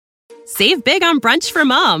Save big on brunch for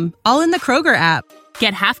mom, all in the Kroger app.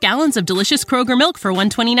 Get half gallons of delicious Kroger milk for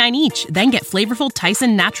 $1.29 each. Then get flavorful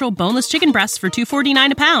Tyson natural boneless chicken breasts for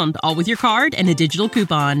 $2.49 a pound, all with your card and a digital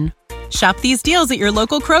coupon. Shop these deals at your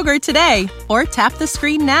local Kroger today, or tap the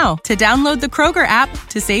screen now to download the Kroger app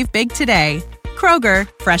to save big today. Kroger,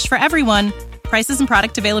 fresh for everyone. Prices and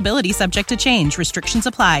product availability subject to change. Restrictions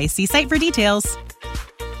apply. See site for details.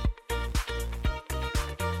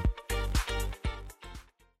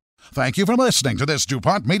 Thank you for listening to this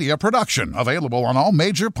DuPont Media production, available on all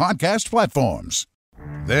major podcast platforms.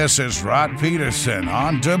 This is Rod Peterson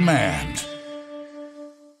on demand.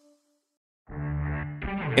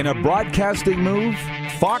 In a broadcasting move,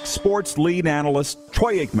 Fox Sports lead analyst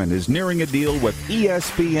Troy Aikman is nearing a deal with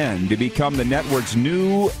ESPN to become the network's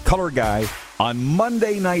new color guy on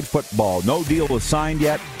Monday Night Football. No deal is signed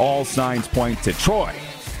yet. All signs point to Troy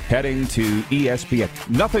heading to ESPN.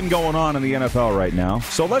 Nothing going on in the NFL right now,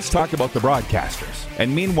 so let's talk about the broadcasters.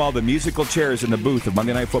 And meanwhile, the musical chairs in the booth of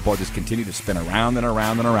Monday Night Football just continue to spin around and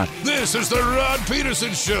around and around. This is the Rod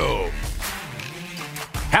Peterson Show.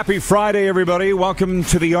 Happy Friday, everybody. Welcome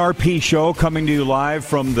to the RP Show, coming to you live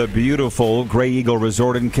from the beautiful Grey Eagle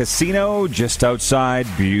Resort and Casino, just outside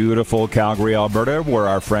beautiful Calgary, Alberta, where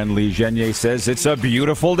our friend Lee Genier says it's a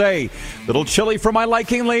beautiful day. Little chilly for my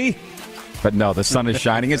liking, Lee. But no, the sun is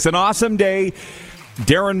shining. It's an awesome day.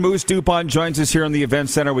 Darren Moose DuPont joins us here in the event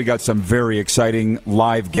center. We got some very exciting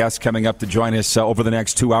live guests coming up to join us over the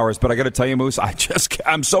next 2 hours. But I got to tell you, Moose,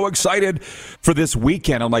 I'm so excited for this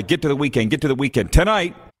weekend. I'm like, get to the weekend.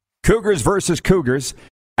 Tonight, Cougars versus Cougars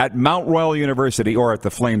at Mount Royal University or at the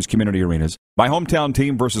Flames Community Arenas. My hometown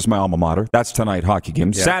team versus my alma mater. That's tonight, hockey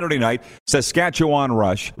game. Yeah. Saturday night, Saskatchewan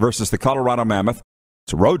Rush versus the Colorado Mammoth.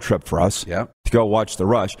 It's a road trip for us to go watch the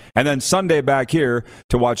Rush. And then Sunday back here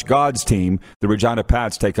to watch God's team, the Regina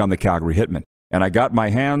Pats, take on the Calgary Hitmen. And I got my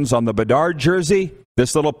hands on the Bedard jersey,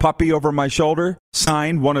 this little puppy over my shoulder,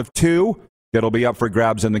 signed, one of two. That'll be up for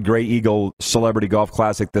grabs in the Grey Eagle Celebrity Golf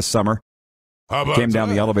Classic this summer. Came down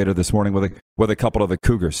the elevator this morning with a couple of the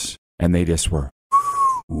Cougars, and they just were,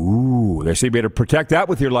 ooh, they say you better protect that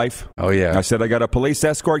with your life. Oh, yeah. I said, I got a police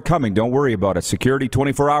escort coming. Don't worry about it. Security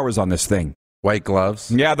 24 hours on this thing. White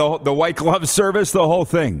gloves. Yeah, the white glove service, the whole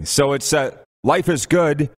thing. So it's life is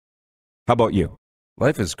good. How about you?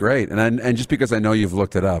 Life is great. And just because I know you've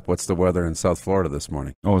looked it up, what's the weather in South Florida this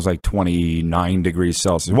morning? Oh, it was like 29 degrees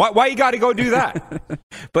Celsius. Why you got to go do that?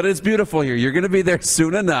 But it's beautiful here. You're going to be there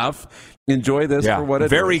soon enough. Enjoy this for what it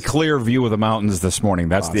is. Very clear view of the mountains this morning.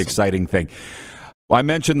 That's awesome. The exciting thing. Well, I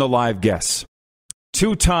mentioned the live guests.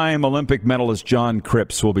 Two-time Olympic medalist John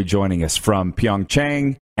Kripps will be joining us from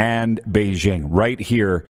Pyeongchang and Beijing right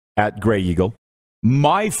here at Grey Eagle.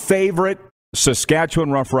 My favorite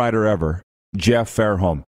Saskatchewan Rough Rider ever, Jeff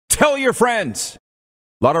Fairholm. Tell your friends.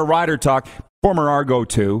 A lot of rider talk. Former Argo,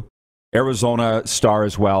 too. Arizona star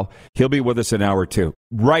as well. He'll be with us in hour two,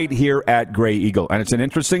 right here at Grey Eagle. And it's an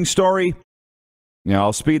interesting story. You know,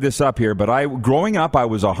 I'll speed this up here, but growing up, I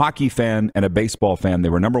was a hockey fan and a baseball fan. They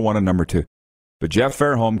were number one and number two. But Jeff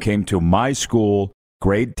Fairholm came to my school,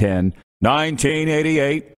 grade 10,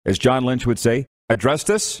 1988, as John Lynch would say, addressed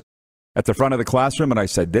us at the front of the classroom, and I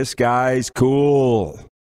said, this guy's cool.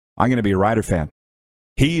 I'm going to be a Rider fan.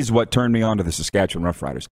 He's what turned me on to the Saskatchewan Rough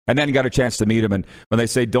Riders. And then got a chance to meet him, and when they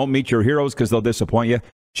say don't meet your heroes because they'll disappoint you,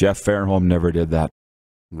 Jeff Fairholm never did that.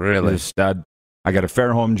 Really? He's a stud. I got a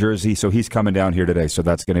Fairholm jersey, so he's coming down here today, so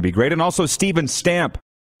that's going to be great. And also Stephen Stamp,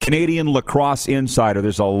 Canadian lacrosse insider.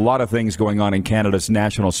 There's a lot of things going on in Canada's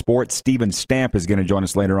national sport. Stephen Stamp is going to join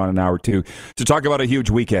us later on in hour two to talk about a huge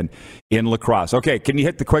weekend in lacrosse. Okay, can you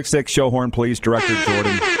hit the quick stick show horn, please, Director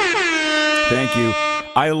Jordan? Thank you.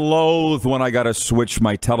 I loathe when I got to switch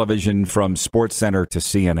my television from SportsCenter to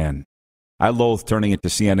CNN. I loathe turning it to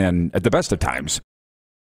CNN at the best of times.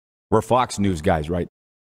 We're Fox News guys, right?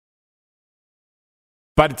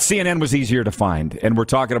 But CNN was easier to find, and we're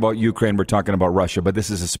talking about Ukraine, we're talking about Russia, but this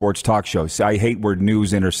is a sports talk show. So I hate where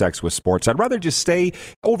news intersects with sports. I'd rather just stay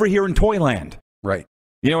over here in Toyland. Right.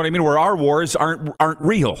 You know what I mean? Where our wars aren't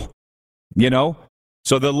real, you know?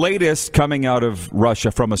 So the latest coming out of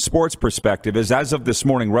Russia from a sports perspective is, as of this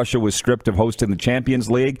morning, Russia was stripped of hosting the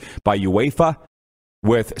Champions League by UEFA,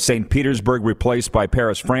 with St. Petersburg replaced by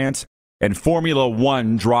Paris, France, and Formula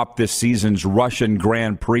One dropped this season's Russian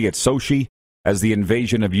Grand Prix at Sochi, as the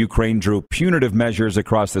invasion of Ukraine drew punitive measures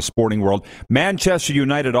across the sporting world. Manchester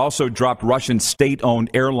United also dropped Russian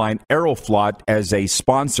state-owned airline Aeroflot as a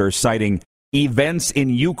sponsor, citing events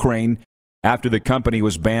in Ukraine after the company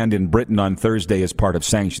was banned in Britain on Thursday as part of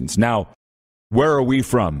sanctions. Now, where are we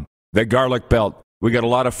from? The Garlic Belt. We got a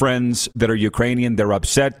lot of friends that are Ukrainian. They're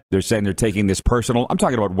upset. They're saying they're taking this personal. I'm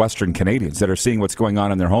talking about Western Canadians that are seeing what's going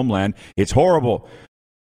on in their homeland. It's horrible.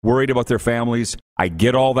 Worried about their families. I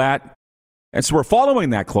get all that. And so we're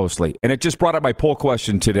following that closely. And it just brought up my poll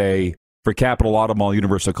question today for Capital Auto Mall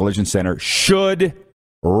Universal Collision Center. Should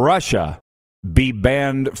Russia be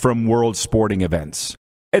banned from world sporting events?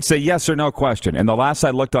 It's a yes or no question. And the last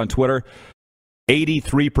I looked on Twitter,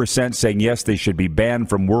 83% saying yes, they should be banned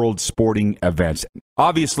from world sporting events.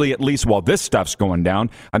 Obviously, at least while this stuff's going down,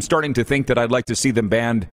 I'm starting to think that I'd like to see them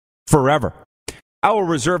banned forever. I will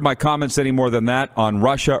reserve my comments any more than that on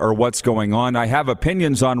Russia or what's going on. I have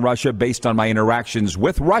opinions on Russia based on my interactions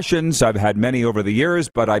with Russians. I've had many over the years,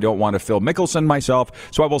 but I don't want to Phil Mickelson myself,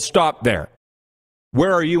 so I will stop there.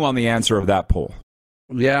 Where are you on the answer of that poll?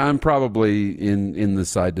 Yeah, I'm probably in the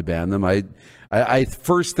side to ban them. I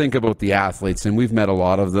first think about the athletes, and we've met a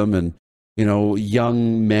lot of them, and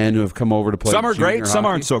young men who have come over to play. Some are great, hockey. some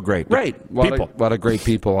aren't so great. Right, a lot of great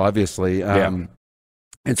people, obviously. Yeah.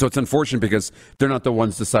 And so it's unfortunate because they're not the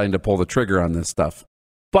ones deciding to pull the trigger on this stuff.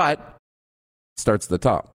 But it starts at the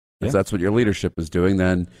top. If that's what your leadership is doing,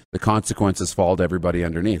 then the consequences fall to everybody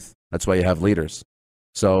underneath. That's why you have leaders.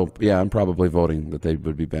 So, yeah, I'm probably voting that they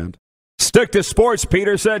would be banned. Stick to sports,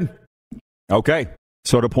 Peterson. Okay.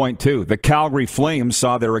 So to point two, the Calgary Flames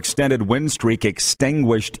saw their extended win streak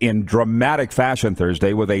extinguished in dramatic fashion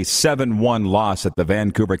Thursday with a 7-1 loss at the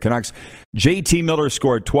Vancouver Canucks. JT Miller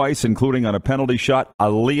scored twice, including on a penalty shot.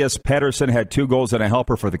 Elias Pettersson had 2 goals and a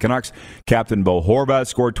helper for the Canucks. Captain Bo Horvat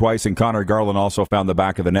scored twice, and Connor Garland also found the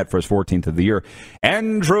back of the net for his 14th of the year.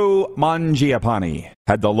 Andrew Mangiapane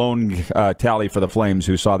had the lone tally for the Flames,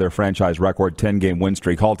 who saw their franchise record 10-game win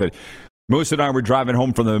streak halted. Moose and I were driving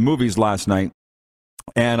home from the movies last night,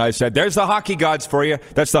 and I said, there's the hockey gods for you.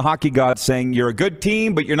 That's the hockey gods saying, you're a good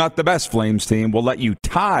team, but you're not the best Flames team. We'll let you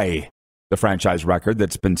tie the franchise record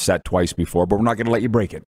that's been set twice before, but we're not going to let you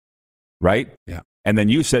break it. Right? Yeah. And then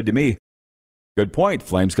you said to me, good point.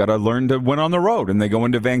 Flames got to learn to win on the road, and they go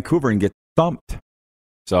into Vancouver and get thumped.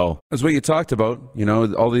 So that's what you talked about,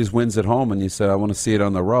 all these wins at home, and you said, I want to see it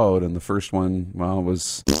on the road. And the first one,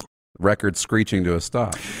 was record screeching to a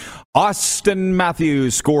stop. Austin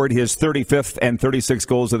Matthews scored his 35th and 36th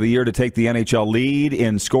goals of the year to take the NHL lead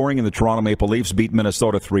in scoring, and the Toronto Maple Leafs beat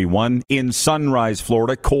Minnesota 3-1. In Sunrise,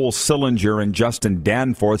 Florida, Cole Sillinger and Justin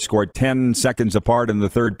Danforth scored 10 seconds apart in the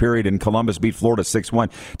third period, and Columbus beat Florida 6-1.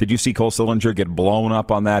 Did you see Cole Sillinger get blown up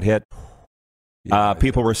on that hit? Yeah,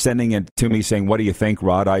 people were sending it to me saying, what do you think,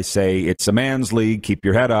 Rod? I say, it's a man's league. Keep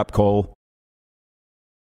your head up, Cole.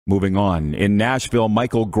 Moving on. In Nashville,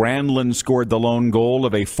 Michael Granlund scored the lone goal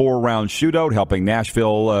of a 4-round shootout, helping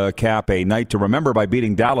Nashville cap a night to remember by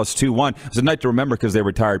beating Dallas 2-1. It was a night to remember because they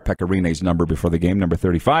retired Pekka Rinne's number before the game, number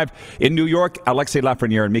 35. In New York, Alexei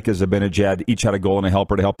Lafreniere and Mika Zibanejad each had a goal and a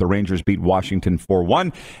helper to help the Rangers beat Washington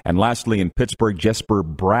 4-1. And lastly, in Pittsburgh, Jesper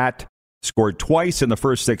Bratt scored twice in the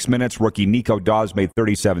first 6 minutes. Rookie Nico Dawes made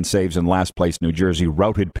 37 saves, in last place New Jersey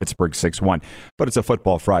routed Pittsburgh 6-1. But it's a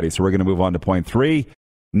football Friday, so we're going to move on to point 3.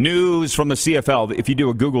 News from the CFL. If you do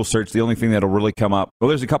a Google search, the only thing that'll really come up, well,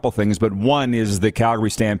 there's a couple things, but one is the Calgary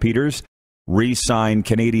Stampeders re-signed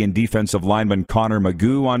Canadian defensive lineman Connor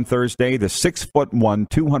Magoo on Thursday. The 6'1",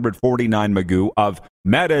 249 Magoo of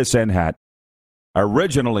Medicine Hat,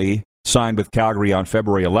 originally signed with Calgary on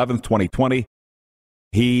February 11th, 2020.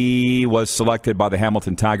 He was selected by the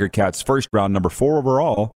Hamilton Tiger Cats first round, number 4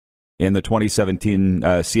 overall, in the 2017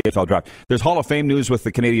 CFL draft. There's Hall of Fame news with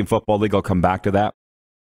the Canadian Football League. I'll come back to that.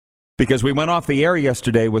 Because we went off the air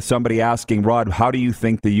yesterday with somebody asking, Rod, how do you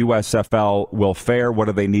think the USFL will fare? What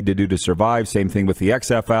do they need to do to survive? Same thing with the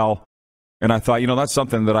XFL. And I thought, that's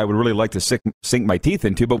something that I would really like to sink my teeth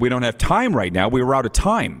into, but we don't have time right now. We were out of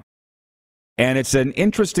time. And it's an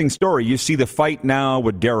interesting story. You see the fight now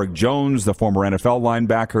with Derek Jones, the former NFL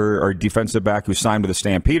linebacker or defensive back who signed with the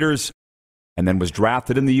Stampeders and then was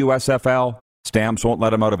drafted in the USFL. Stamps won't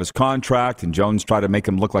let him out of his contract, and Jones tried to make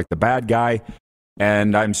him look like the bad guy.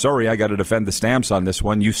 And I'm sorry, I got to defend the Stamps on this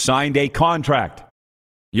one. You signed a contract.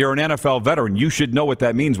 You're an NFL veteran. You should know what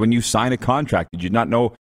that means when you sign a contract. Did you not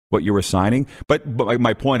know what you were signing? But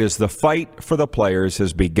my point is the fight for the players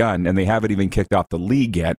has begun, and they haven't even kicked off the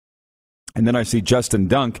league yet. And then I see Justin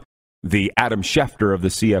Dunk, the Adam Schefter of the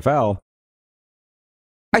CFL.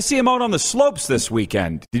 I see him out on the slopes this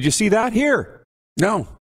weekend. Did you see that here? No.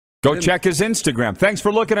 Go check his Instagram. Thanks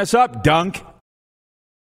for looking us up, Dunk.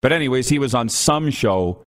 But anyways, he was on some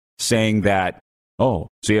show saying that,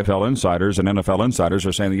 CFL insiders and NFL insiders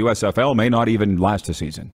are saying the USFL may not even last a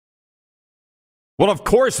season. Well, of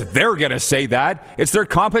course they're going to say that. It's their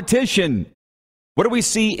competition. What do we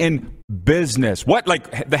see in business? What,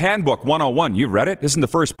 like the handbook 101? You read it? Isn't the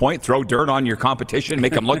first point throw dirt on your competition,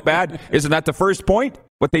 make them look bad? Isn't that the first point?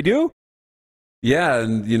 What they do? Yeah,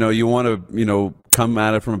 and you want to come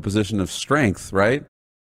at it from a position of strength, right?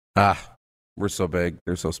 We're so big,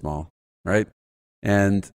 they're so small, right?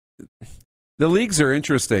 And the leagues are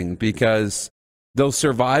interesting because they'll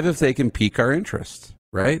survive if they can pique our interest,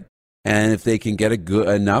 right? And if they can get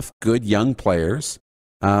enough good young players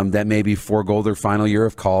that maybe forego their final year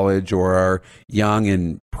of college or are young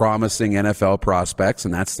and promising NFL prospects,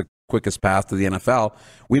 and that's the quickest path to the NFL,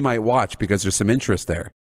 we might watch because there's some interest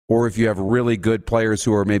there. Or if you have really good players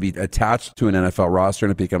who are maybe attached to an NFL roster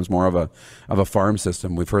and it becomes more of a farm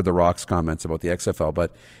system. We've heard the Rocks comments about the XFL,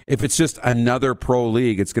 but if it's just another pro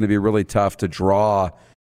league, it's going to be really tough to draw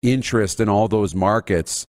interest in all those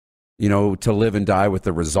markets, to live and die with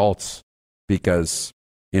the results because,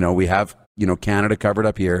 we have, Canada covered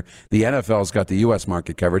up here. The NFL's got the U.S.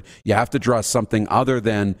 market covered. You have to draw something other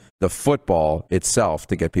than the football itself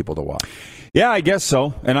to get people to watch. Yeah, I guess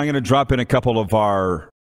so. And I'm going to drop in a couple of our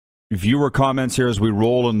viewer comments here as we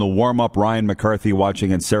roll in the warm-up. Ryan McCarthy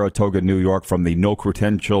watching in Saratoga, New York from the No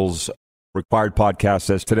Credentials Required podcast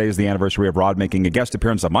says, today is the anniversary of Rod making a guest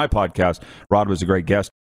appearance on my podcast. Rod was a great guest.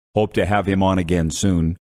 Hope to have him on again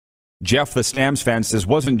soon. Jeff, the Stamps fan, says,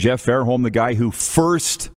 wasn't Jeff Fairholm the guy who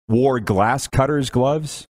first wore glass cutter's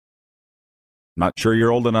gloves? Not sure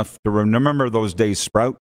you're old enough to remember those days,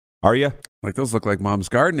 Sprout. Are you? Like those look like mom's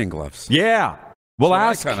gardening gloves. Yeah. We'll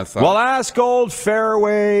ask old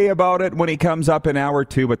Fairway about it when he comes up in hour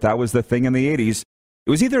 2, but that was the thing in the 80s.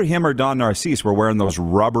 It was either him or Don Narcisse were wearing those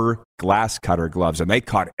rubber glass cutter gloves, and they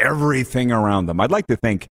caught everything around them. I'd like to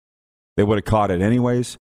think they would have caught it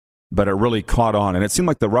anyways, but it really caught on, and it seemed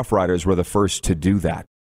like the Rough Riders were the first to do that.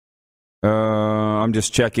 I'm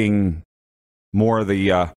just checking more of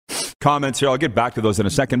the comments here. I'll get back to those in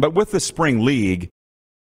a second, but with the Spring League,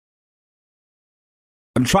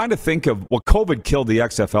 I'm trying to think of, COVID killed the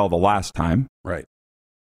XFL the last time. Right.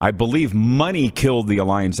 I believe money killed the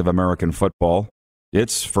Alliance of American Football,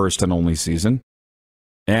 its first and only season.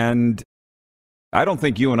 And I don't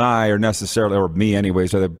think you and I are necessarily, or me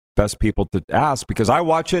anyways, are the best people to ask because I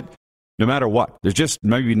watch it no matter what. There's just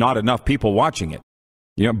maybe not enough people watching it.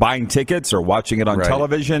 Buying tickets or watching it on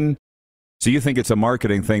television. So you think it's a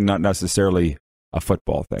marketing thing, not necessarily a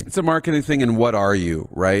football thing. It's a marketing thing, and what are you,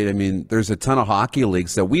 right? I mean, there's a ton of hockey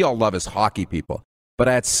leagues that we all love as hockey people, but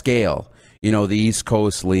at scale, the East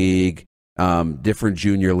Coast League, different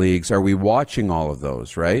junior leagues, are we watching all of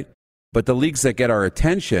those, right? But the leagues that get our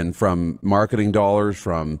attention from marketing dollars,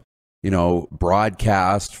 from,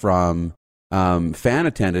 broadcast, from fan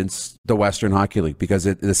attendance, the Western Hockey League, because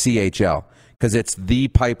the CHL, because it's the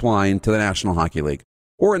pipeline to the National Hockey League.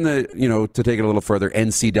 Or in the, to take it a little further,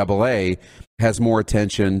 NCAA has more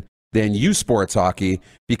attention than U Sports Hockey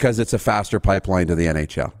because it's a faster pipeline to the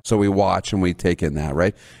NHL. So we watch and we take in that,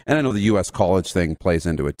 right? And I know the U.S. college thing plays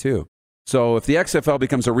into it too. So if the XFL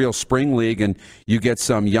becomes a real spring league and you get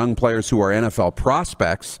some young players who are NFL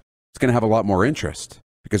prospects, it's going to have a lot more interest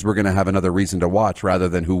because we're going to have another reason to watch rather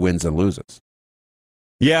than who wins and loses.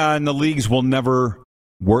 Yeah, and the leagues will never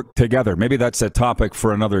work together. Maybe that's a topic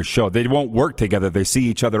for another show. They won't work together. They see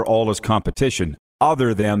each other all as competition,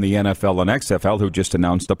 other than the NFL and XFL, who just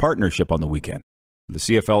announced a partnership on the weekend. The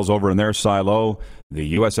CFL's over in their silo.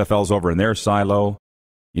 The USFL's over in their silo.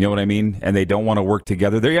 You know what I mean? And they don't want to work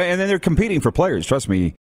together. And then they're competing for players. Trust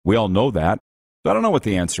me, we all know that. So I don't know what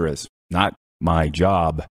the answer is. Not my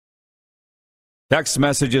job. Text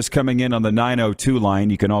messages coming in on the 902 line.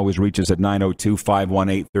 You can always reach us at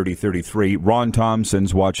 902-518-3033. Ron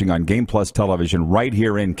Thompson's watching on Game Plus television right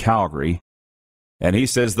here in Calgary. And he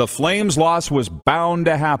says the Flames' loss was bound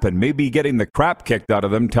to happen. Maybe getting the crap kicked out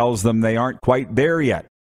of them tells them they aren't quite there yet.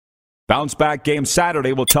 Bounce back game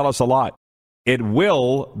Saturday will tell us a lot. It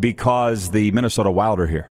will, because the Minnesota Wild are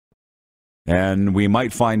here. And we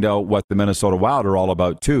might find out what the Minnesota Wild are all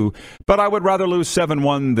about too. But I would rather lose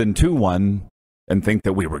 7-1 than 2-1. And think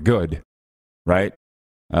that we were good, right?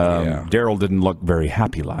 Daryl didn't look very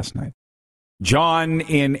happy last night. John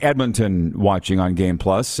in Edmonton, watching on Game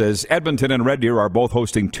Plus, says Edmonton and Red Deer are both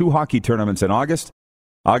hosting 2 hockey tournaments in August.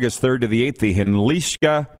 August 3rd to the 8th, the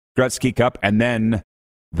Henlishka Gretzky Cup, and then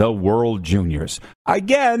the World Juniors.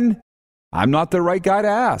 Again, I'm not the right guy to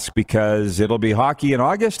ask because it'll be hockey in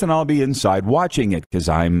August and I'll be inside watching it because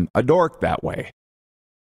I'm a dork that way.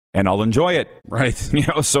 And I'll enjoy it. Right.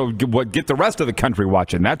 So get the rest of the country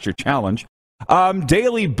watching. That's your challenge.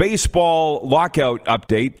 Daily baseball lockout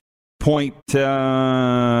update. Point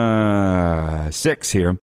 6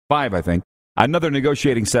 here. 5, I think. Another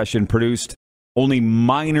negotiating session produced only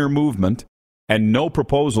minor movement and no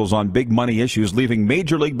proposals on big money issues, leaving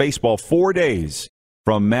Major League Baseball 4 days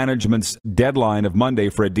from management's deadline of Monday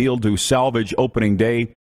for a deal to salvage opening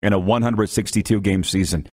day in a 162-game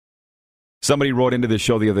season. Somebody wrote into the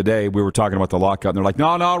show the other day, we were talking about the lockout, and they're like,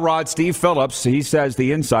 no, Rod, Steve Phillips, he says,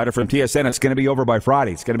 the insider from TSN, it's going to be over by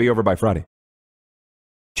Friday. It's going to be over by Friday.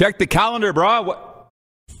 Check the calendar, bro. What?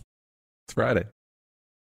 It's Friday.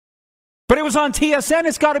 But it was on TSN.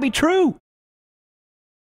 It's got to be true.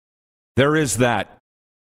 There is that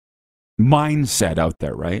mindset out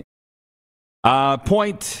there, right?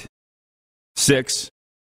 Point 6.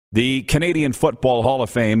 The Canadian Football Hall of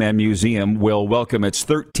Fame and Museum will welcome its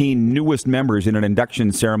 13 newest members in an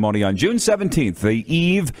induction ceremony on June 17th, the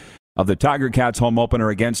eve of the Tiger Cats home opener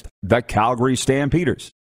against the Calgary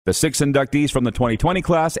Stampeders. The 6 inductees from the 2020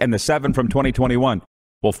 class and the 7 from 2021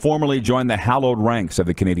 will formally join the hallowed ranks of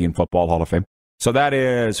the Canadian Football Hall of Fame. So that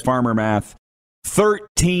is, farmer math,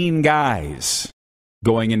 13 guys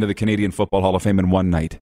going into the Canadian Football Hall of Fame in one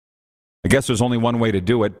night. I guess there's only one way to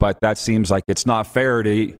do it, but that seems like it's not fair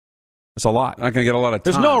to... It's a lot. Not going to get a lot of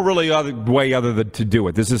time. There's no really other way other than to do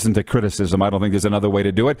it. This isn't a criticism. I don't think there's another way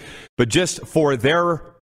to do it. But just for their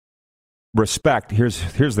respect,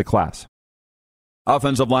 here's the class.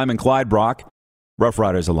 Offensive lineman Clyde Brock, Rough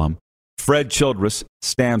Riders alum. Fred Childress,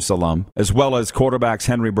 Stamps alum, as well as quarterbacks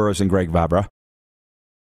Henry Burris and Greg Vabra.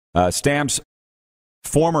 Stamps,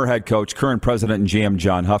 former head coach, current president and GM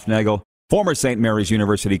John Huffnagel. Former St. Mary's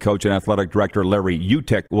University coach and athletic director Larry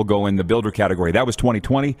Utek will go in the builder category. That was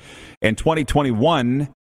 2020. And 2021,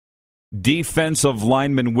 defensive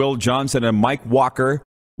lineman Will Johnson and Mike Walker,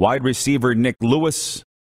 wide receiver Nick Lewis.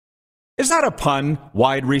 Is that a pun,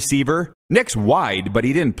 wide receiver? Nick's wide, but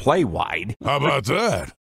he didn't play wide. How about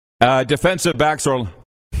that? Defensive backs are...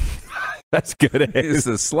 That's good. He's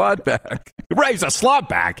a slot back. Right, he's a slot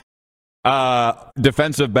back.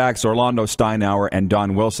 Defensive backs Orlando Steinauer and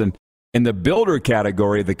Don Wilson. In the builder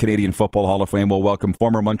category, the Canadian Football Hall of Fame will welcome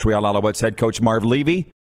former Montreal Alouettes head coach Marv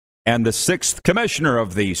Levy and the 6th commissioner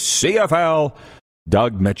of the CFL,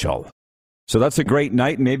 Doug Mitchell. So that's a great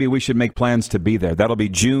night. Maybe we should make plans to be there. That'll be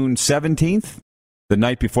June 17th, the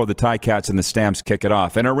night before the Ticats and the Stamps kick it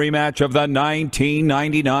off, in a rematch of the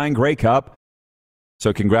 1999 Grey Cup.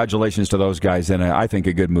 So congratulations to those guys, and I think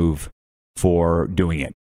a good move for doing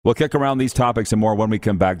it. We'll kick around these topics and more when we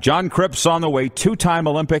come back. John Kripps on the way, 2-time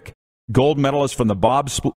Olympic gold medalist from the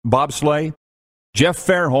bobsleigh. Jeff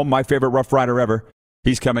Fairholm, my favorite Rough Rider ever.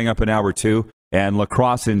 He's coming up in hour 2. And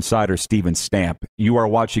lacrosse insider Steven Stamp. You are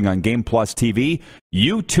watching on Game Plus TV,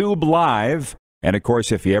 YouTube Live. And, of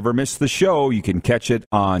course, if you ever miss the show, you can catch it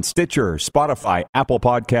on Stitcher, Spotify, Apple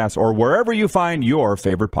Podcasts, or wherever you find your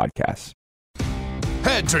favorite podcasts.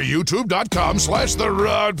 Head to youtube.com/The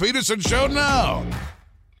Rod Peterson Show now.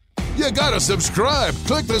 You gotta subscribe.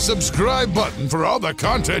 Click the subscribe button for all the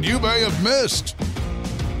content you may have missed.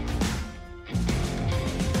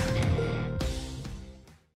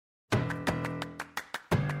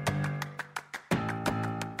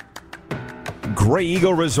 Grey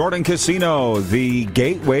Eagle Resort and Casino, the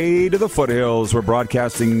gateway to the foothills. We're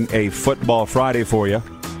broadcasting a Football Friday for you,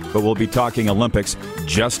 but we'll be talking Olympics.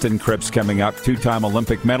 Justin Kripps coming up, 2-time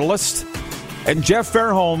Olympic medalist. And Jeff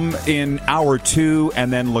Fairholm in hour 2,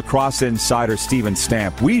 and then lacrosse insider Steven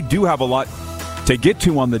Stamp. We do have a lot to get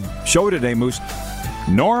to on the show today, Moose.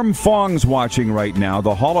 Norm Fong's watching right now,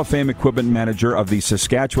 the Hall of Fame equipment manager of the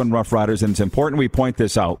Saskatchewan Roughriders, and it's important we point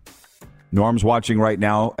this out. Norm's watching right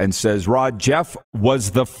now and says, Rod, Jeff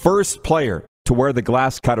was the first player to wear the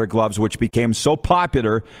glass cutter gloves, which became so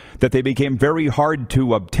popular that they became very hard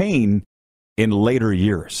to obtain in later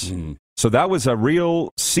years. So that was a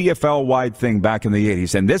real CFL-wide thing back in the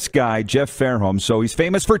 80s. And this guy, Jeff Fairholm, so he's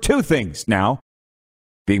famous for 2 things now,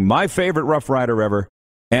 being my favorite Rough Rider ever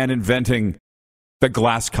and inventing the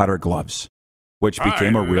glass cutter gloves, which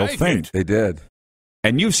became a real thing. They did.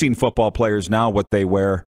 And you've seen football players now, what they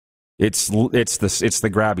wear. It's the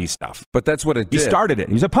grabby stuff. But that's what it did. He started it.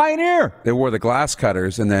 He's a pioneer. They wore the glass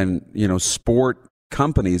cutters, and then, sport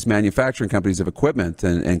companies, manufacturing companies of equipment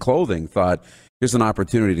and clothing thought, here's an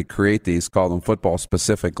opportunity to create these, call them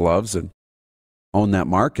football-specific gloves, and own that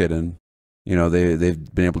market. And,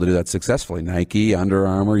 they've been able to do that successfully. Nike, Under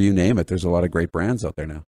Armour, you name it. There's a lot of great brands out there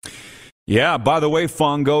now. Yeah, by the way,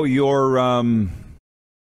 Fongo, your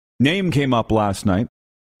name came up last night.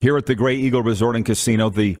 Here at the Grey Eagle Resort and Casino,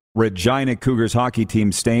 the Regina Cougars hockey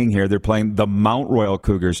team staying here. They're playing the Mount Royal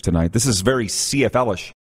Cougars tonight. This is very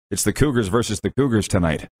CFL-ish. It's the Cougars versus the Cougars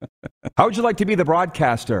tonight. How would you like to be the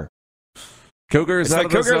broadcaster? Cougars out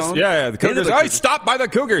of the zone? Yeah, the Cougars. Oh, stop by the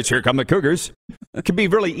Cougars. Here come the Cougars. It can be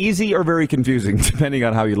really easy or very confusing, depending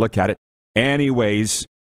on how you look at it. Anyways,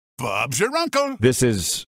 Bob's your uncle. This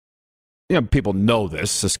is, people know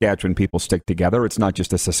this. Saskatchewan people stick together. It's not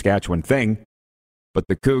just a Saskatchewan thing. But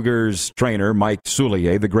the Cougars trainer, Mike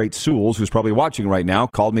Soulier, the great Souls, who's probably watching right now,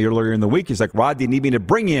 called me earlier in the week. He's like, Rod, do you need me to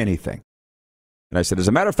bring you anything? And I said, as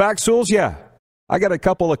a matter of fact, Souls, yeah. I got a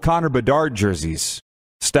couple of Connor Bedard jerseys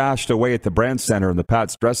stashed away at the Brand Center in the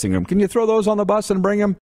Pat's dressing room. Can you throw those on the bus and bring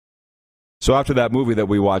them? So after that movie that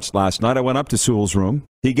we watched last night, I went up to Sewell's room.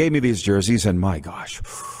 He gave me these jerseys, and my gosh,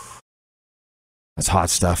 that's hot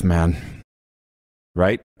stuff, man.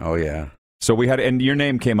 Right? Oh, yeah. So we had, and your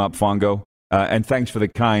name came up, Fongo. And thanks for the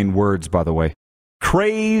kind words, by the way.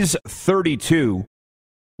 Craze32,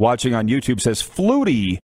 watching on YouTube, says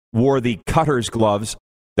Flutie wore the Cutter's gloves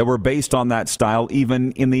that were based on that style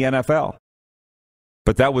even in the NFL.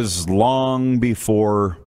 But that was long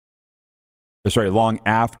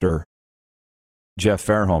after Jeff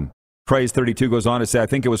Fairholm. Craze32 goes on to say, I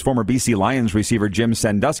think it was former BC Lions receiver Jim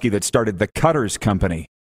Sandusky that started the Cutters Company.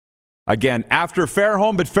 Again, after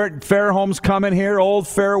Fairholm, but Fairholm's coming here, old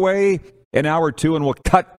fairway, an hour or two, and we'll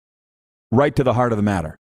cut right to the heart of the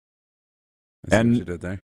matter. And what you did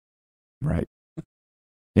there. Right.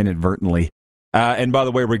 Inadvertently. And by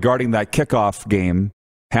the way, regarding that kickoff game,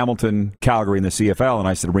 Hamilton, Calgary in the CFL, and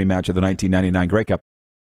I said rematch of the 1999 Grey Cup.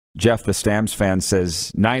 Jeff, the Stamps fan,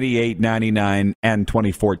 says 98, 99, and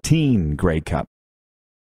 2014 Grey Cup.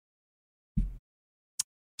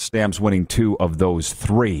 Stamps winning 2 of those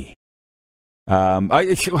 3. We going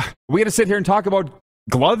to sit here and talk about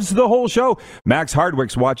gloves the whole show? Max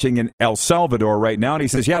Hardwick's watching in El Salvador right now, and he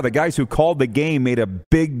says, yeah, the guys who called the game made a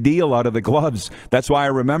big deal out of the gloves. That's why I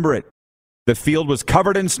remember it. The field was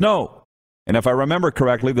covered in snow. And if I remember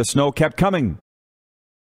correctly, the snow kept coming.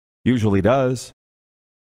 Usually does.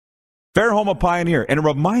 Fairholm, a pioneer. And it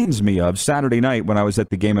reminds me of Saturday night when I was at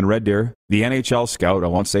the game in Red Deer, the NHL scout, I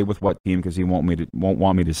won't say with what team because he won't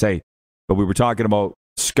want me to say, but we were talking about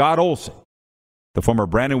Scott Olsen, the former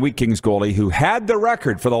Brandon Wheat Kings goalie who had the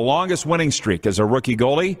record for the longest winning streak as a rookie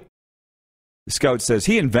goalie. The scout says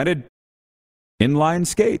he invented inline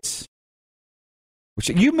skates. Which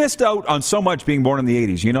you missed out on so much being born in the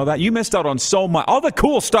 80s. You know that? You missed out on so much. All the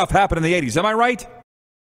cool stuff happened in the 80s. Am I right?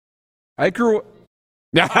 I grew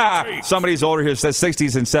Somebody's older here says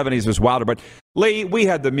 60s and 70s was wilder. But Lee, we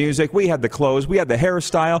had the music, we had the clothes, we had the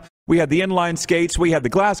hairstyle, we had the inline skates, we had the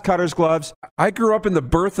glass cutter's gloves. I grew up in the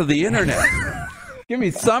birth of the internet. Give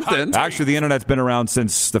me something. Actually, the internet's been around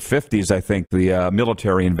since the 50s, I think. The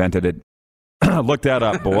military invented it. Look that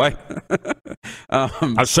up, boy.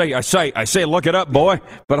 I say, look it up, boy.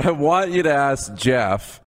 But I want you to ask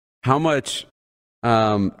Jeff how much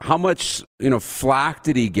flack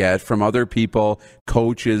did he get from other people,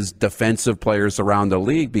 coaches, defensive players around the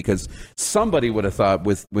league, because somebody would have thought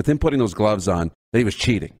with him putting those gloves on that he was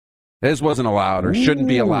cheating. This wasn't allowed or shouldn't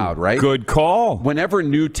be allowed, right? Good call. Whenever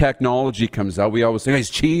new technology comes out, we always say he's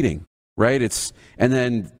cheating, right? And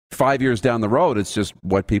then 5 years down the road, it's just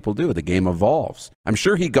what people do. The game evolves. I'm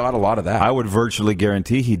sure he got a lot of that. I would virtually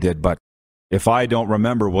guarantee he did, but if I don't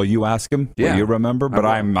remember, will you ask him? Yeah. Will you remember? But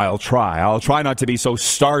I'll try. I'll try not to be so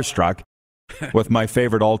starstruck with my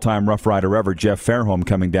favorite all-time Rough Rider ever, Jeff Fairholm,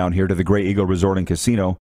 coming down here to the Grey Eagle Resort and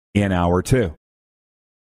Casino in hour 2.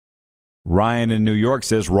 Ryan in New York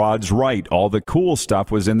says, Rod's right. All the cool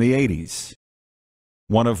stuff was in the 80s.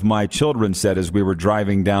 One of my children said as we were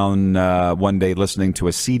driving down one day listening to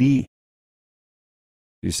a CD,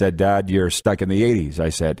 he said, Dad, you're stuck in the 80s. I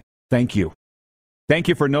said, thank you. Thank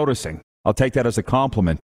you for noticing. I'll take that as a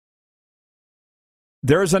compliment.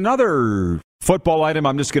 There's another football item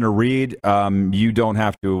I'm just going to read. You don't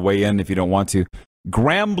have to weigh in if you don't want to.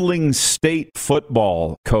 Grambling State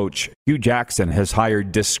football coach Hugh Jackson has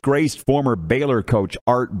hired disgraced former Baylor coach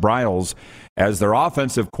Art Briles as their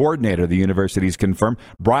offensive coordinator, the university's confirmed.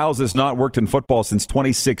 Briles has not worked in football since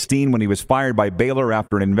 2016 when he was fired by Baylor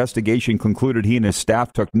after an investigation concluded he and his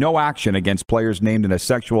staff took no action against players named in a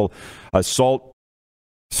sexual assault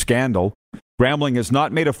scandal. Grambling has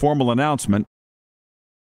not made a formal announcement,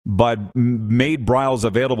 but made Briles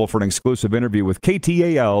available for an exclusive interview with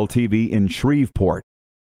KTAL TV in Shreveport.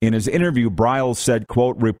 In his interview, Briles said,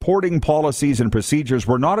 quote, reporting policies and procedures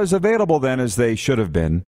were not as available then as they should have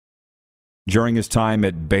been during his time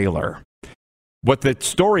at Baylor. What the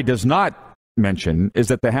story does not mention is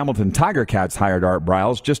that the Hamilton Tiger Cats hired Art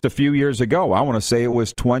Briles just a few years ago. I want to say it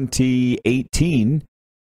was 2018,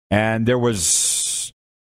 and there was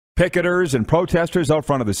picketers and protesters out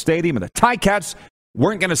front of the stadium, and the Ticats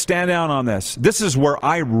weren't going to stand down on this. This is where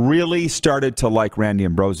I really started to like Randy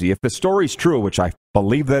Ambrosie. If the story's true, which I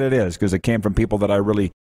believe that it is, because it came from people that I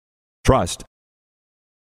really trust,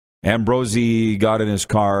 Ambrosi got in his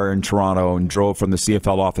car in Toronto and drove from the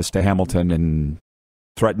CFL office to Hamilton and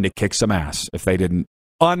threatened to kick some ass if they didn't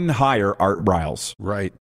unhire Art Briles.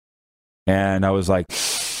 Right. And I was like,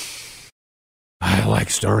 I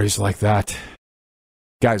like stories like that.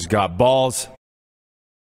 Guy's got balls.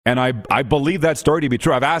 And I believe that story to be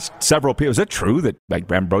true. I've asked several people, is it true that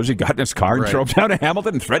Ambrosi got in his car and drove down to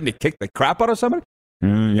Hamilton and threatened to kick the crap out of somebody?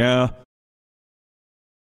 Yeah.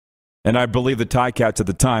 And I believe the Ticats at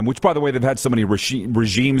the time, which, by the way, they've had so many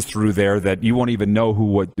regimes through there that you won't even know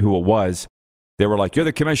who it was. They were like, you're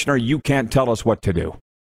the commissioner, you can't tell us what to do.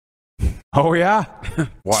 Oh, yeah?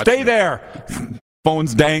 Stay there.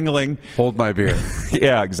 Phones dangling. Hold my beer.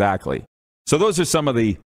 Yeah, exactly. So those are some of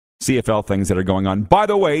the CFL things that are going on. By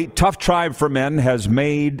the way, Tough Tribe for Men has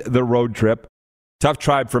made the road trip. Tough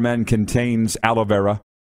Tribe for Men contains aloe vera,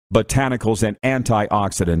 botanicals, and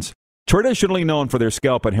antioxidants. Traditionally known for their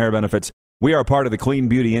scalp and hair benefits, we are part of the clean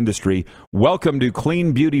beauty industry. Welcome to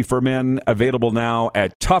Clean Beauty for Men, available now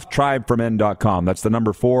at toughtribeformen.com. That's the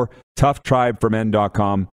number 4,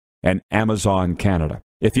 toughtribeformen.com, and Amazon Canada.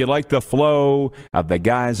 If you like the flow of the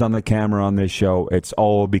guys on the camera on this show, it's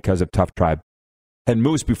all because of Tough Tribe. And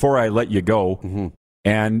Moose, before I let you go,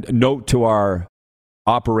 and note to our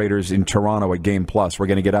operators in Toronto at Game Plus, we're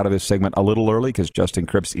going to get out of this segment a little early because Justin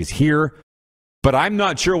Kripps is here. But I'm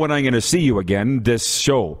not sure when I'm going to see you again this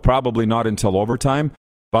show. Probably not until overtime.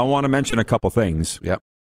 But I want to mention a couple things. Yep.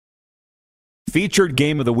 Featured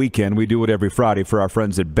game of the weekend. We do it every Friday for our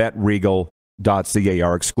friends at BetRegal.ca,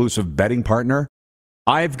 our exclusive betting partner.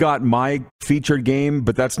 I've got my featured game,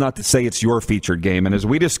 but that's not to say it's your featured game. And as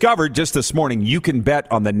we discovered just this morning, you can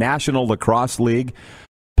bet on the National Lacrosse League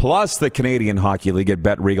plus the Canadian Hockey League at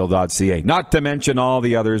BetRegal.ca. Not to mention all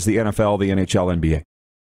the others, the NFL, the NHL, NBA.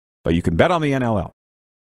 But you can bet on the NLL.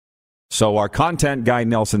 So our content guy,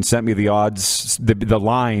 Nelson, sent me the odds, the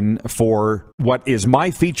line for what is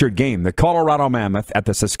my featured game, the Colorado Mammoth at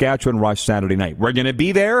the Saskatchewan Rush Saturday night. We're going to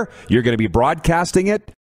be there. You're going to be broadcasting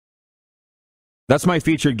it. That's my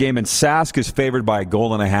featured game, and Sask is favored by 1.5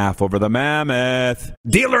 goals over the Mammoth.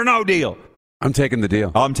 Deal or no deal? I'm taking the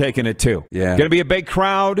deal. I'm taking it too. Yeah. Going to be a big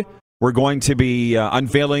crowd. We're going to be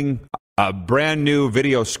unveiling a brand new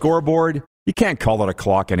video scoreboard. You can't call it a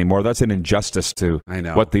clock anymore. That's an injustice to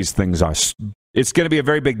what these things are. It's going to be a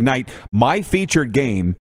very big night. My featured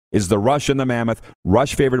game is the Rush and the Mammoth.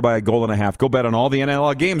 Rush favored by 1.5 goals. Go bet on all the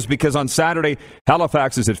NLL games because on Saturday,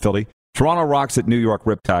 Halifax is at Philly. Toronto Rocks at New York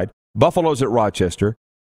Riptide. Buffalo's at Rochester.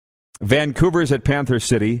 Vancouver's at Panther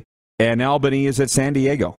City. And Albany is at San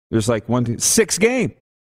Diego. There's like 6 games.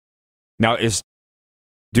 Now, is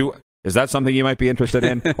that something you might be interested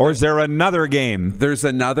in? Or is there another game? There's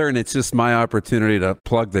another, and it's just my opportunity to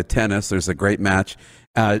plug the tennis. There's a great match.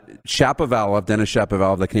 Denis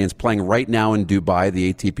Shapovalov, the Canadian's playing right now in Dubai,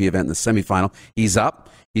 the ATP event in the semifinal. He's up.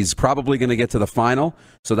 He's probably going to get to the final,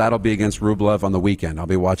 so that'll be against Rublev on the weekend. I'll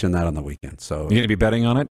be watching that on the weekend. So, you going to be betting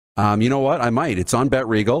on it? You know what? I might. It's on Bet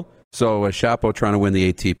Regal. So Shapo trying to win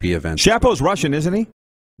the ATP event. Shapo's Russian, isn't he?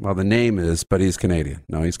 Well, the name is, but he's Canadian.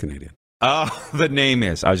 No, he's Canadian. Oh, the name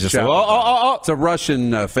is. I was just It's a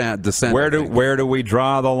Russian fan descent. Where do we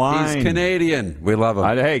draw the line? He's Canadian. We love him.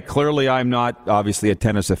 Hey, clearly I'm not obviously a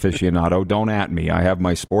tennis aficionado. Don't at me. I have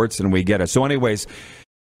my sports and we get it. So anyways,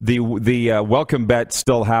 the welcome bet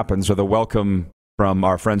still happens, or the welcome from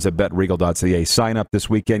our friends at BetRegal.ca. Sign up this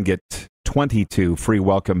weekend, get 22 free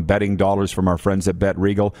welcome betting dollars from our friends at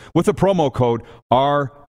BetRegal with the promo code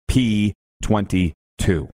RP22.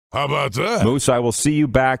 How about that? Moose, I will see you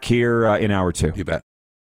back here in hour 2. You bet.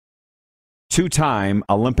 2-time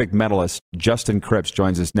Olympic medalist Justin Kripps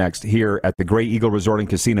joins us next here at the Grey Eagle Resort and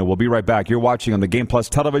Casino. We'll be right back. You're watching on the Game Plus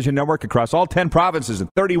television network across all 10 provinces and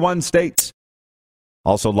 31 states.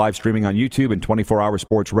 Also live streaming on YouTube and 24-hour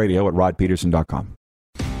sports radio at rodpeterson.com.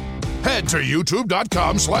 Head to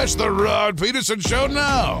youtube.com/The Rod Peterson Show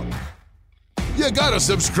now. You gotta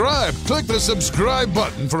subscribe. Click the subscribe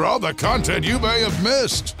button for all the content you may have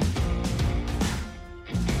missed.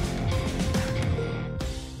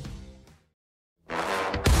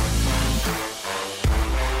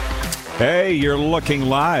 Hey, you're looking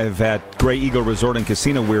live at Grey Eagle Resort and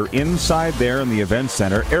Casino. We're inside there in the event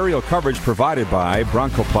center. Aerial coverage provided by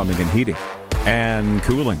Bronco Plumbing and Heating and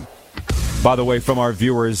Cooling. By the way, from our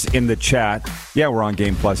viewers in the chat, yeah, we're on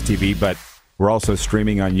Game Plus TV, but we're also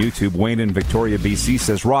streaming on YouTube. Wayne in Victoria, BC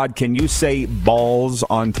says, Rod, can you say balls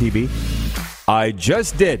on TV? I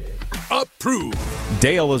just did. Approved.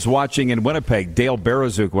 Dale is watching in Winnipeg. Dale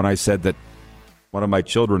Barazuk, when I said that one of my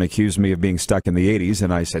children accused me of being stuck in the 80s,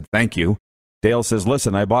 and I said, thank you. Dale says,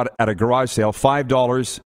 listen, I bought it at a garage sale,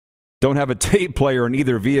 $5. Don't have a tape player in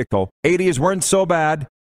either vehicle. 80s weren't so bad.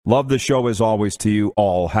 Love the show as always to you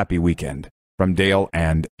all. Happy weekend from Dale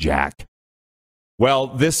and Jack. Well,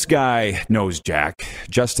 this guy knows Jack.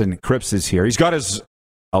 Justin Kripps is here. He's got his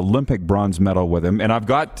Olympic bronze medal with him, and I've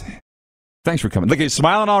got... Thanks for coming. Look, you're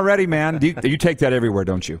smiling already, man. You take that everywhere,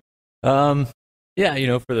 don't you?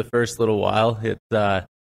 Yeah, for the first little while,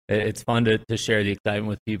 it's fun to share the excitement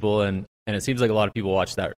with people, and it seems like a lot of people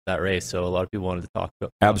watched that race, so a lot of people wanted to talk about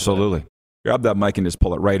it. Absolutely. Grab that mic and just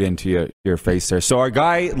pull it right into your face there. So our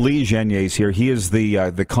guy, Lee Genier, is here. He is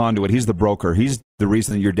the conduit. He's the broker. He's the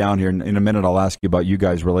reason that you're down here. In a minute, I'll ask you about you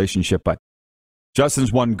guys' relationship. But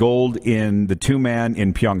Justin's won gold in the two-man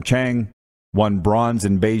in Pyeongchang, won bronze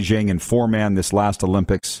in Beijing, and four-man this last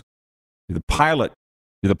Olympics. You're the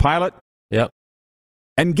pilot. Yep.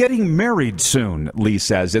 And getting married soon, Lee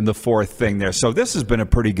says, in the fourth thing there. So this has been a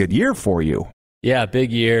pretty good year for you. Yeah,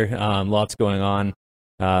 big year. Lots going on.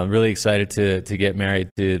 Really excited to get married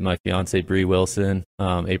to my fiance Bree Wilson,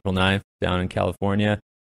 April 9th down in California.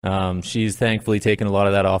 She's thankfully taken a lot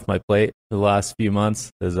of that off my plate the last few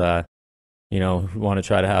months, as we want to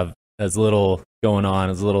try to have as little going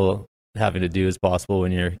on, as little having to do as possible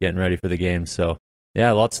when you're getting ready for the games. So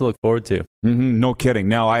yeah, lots to look forward to. Mm-hmm, no kidding.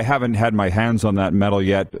 Now, I haven't had my hands on that medal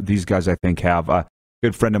yet. These guys, I think, have. A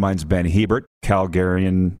good friend of mine's Ben Hebert,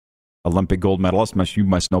 Calgarian Olympic gold medalist. You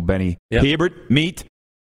must know Benny. Yep. Hebert, meet.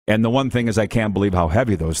 And the one thing is, I can't believe how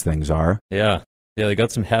heavy those things are. Yeah, they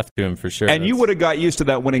got some heft to them for sure. And you would have got used to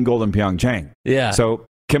that winning gold in Pyeongchang. Yeah. So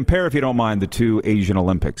compare, if you don't mind, the two Asian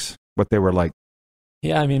Olympics, what they were like.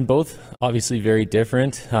 Yeah, I mean, both obviously very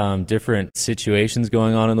different. Different situations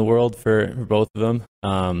going on in the world for both of them.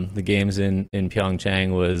 The games in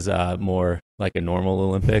Pyeongchang was more like a normal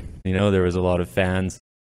Olympic. There was a lot of fans,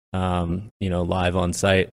 live on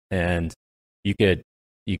site, and you could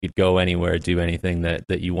go anywhere, do anything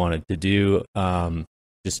that you wanted to do,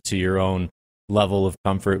 just to your own level of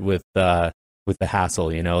comfort with the hassle.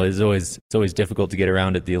 It's always difficult to get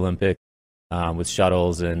around at the Olympics with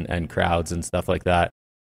shuttles and crowds and stuff like that.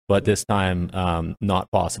 But this time,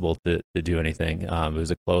 not possible to do anything. It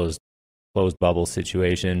was a closed bubble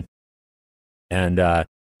situation, and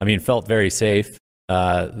felt very safe.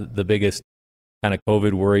 The biggest kind of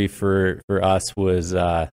COVID worry for us was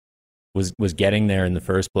getting there in the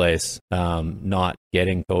first place, not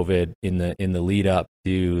getting COVID in the lead up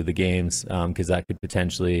to the games, because that could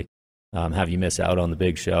potentially have you miss out on the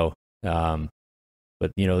big show.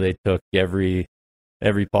 But they took every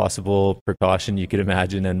possible precaution you could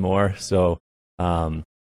imagine and more. So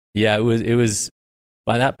it was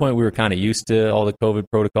by that point we were kind of used to all the COVID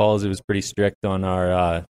protocols. It was pretty strict on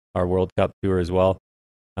our World Cup tour as well.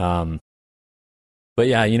 But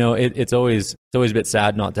yeah, it's always a bit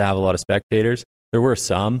sad not to have a lot of spectators. There were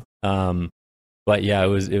some, but yeah, it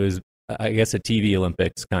was I guess a TV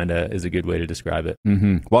Olympics kind of is a good way to describe it.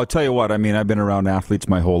 Mm-hmm. Well, I'll tell you what. I've been around athletes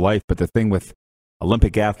my whole life, but the thing with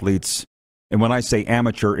Olympic athletes, and when I say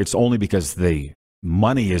amateur, it's only because the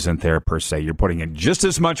money isn't there per se. You're putting in just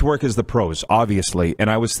as much work as the pros, obviously. And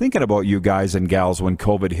I was thinking about you guys and gals when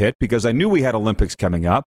COVID hit, because I knew we had Olympics coming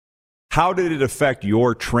up. How did it affect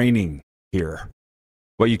your training here?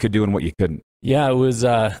 What you could do and what you couldn't? Yeah, it was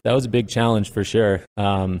that was a big challenge for sure.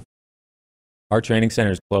 Our training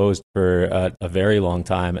centers closed for a very long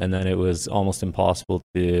time, and then it was almost impossible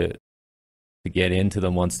to get into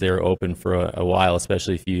them once they were open for a while.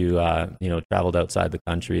 Especially if you traveled outside the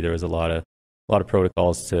country, there was a lot of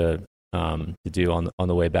protocols to do on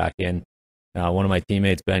the way back in. One of my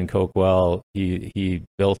teammates, Ben Coquel, he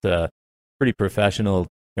built a pretty professional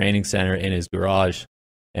training center in his garage.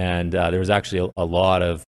 And there was actually a lot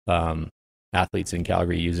of athletes in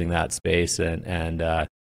Calgary using that space, and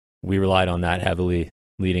we relied on that heavily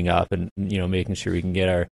leading up, and making sure we can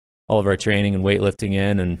get all of our training and weightlifting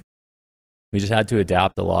in, and we just had to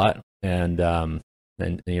adapt a lot and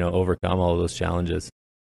overcome all of those challenges.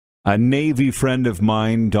 A Navy friend of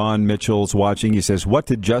mine, Don Mitchell's watching. He says, "What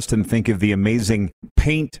did Justin think of the amazing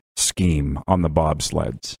paint scheme on the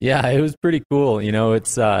bobsleds?" Yeah, it was pretty cool.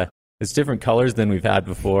 It's different colors than we've had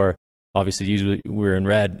before. Obviously, usually we're in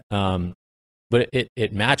red, but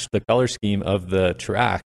it matched the color scheme of the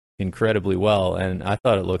track incredibly well, and I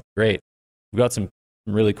thought it looked great. We've got some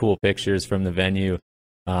really cool pictures from the venue.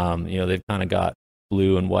 They've kind of got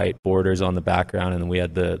blue and white borders on the background, and then we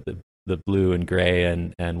had the blue and gray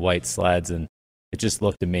and white sleds, and it just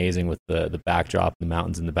looked amazing with the backdrop, the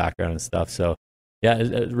mountains in the background and stuff. So yeah,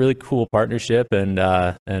 it's a really cool partnership, and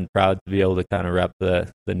proud to be able to kind of rep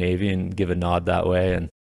the Navy and give a nod that way. And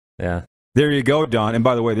yeah, there you go, Don. And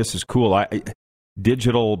by the way, this is cool.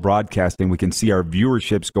 Digital broadcasting, we can see our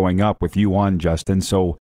viewerships going up with you on, Justin.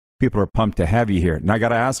 So people are pumped to have you here. And I got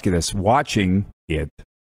to ask you this: watching it,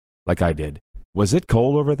 like I did. Was it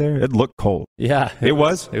cold over there? It looked cold. Yeah, it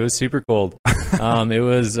was. It was super cold.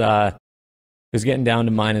 It was getting down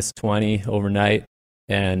to minus 20 overnight,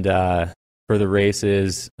 and for the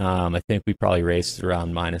races, I think we probably raced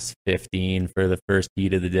around minus 15 for the first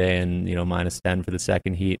heat of the day, and minus 10 for the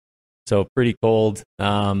second heat. So pretty cold,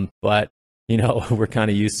 but we're kind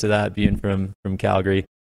of used to that being from Calgary,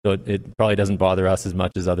 so it probably doesn't bother us as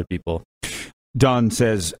much as other people. Don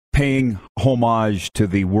says, paying homage to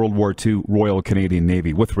the World War II Royal Canadian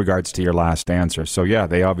Navy with regards to your last answer. So yeah,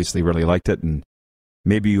 they obviously really liked it, and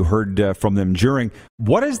maybe you heard from them during.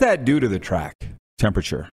 What does that do to the track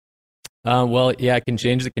temperature? Well, yeah, it can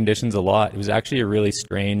change the conditions a lot. It was actually a really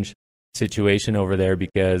strange situation over there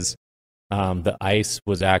because the ice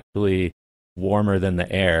was actually warmer than the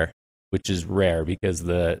air, which is rare because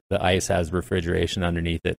the ice has refrigeration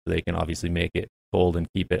underneath it, so they can obviously make it cold and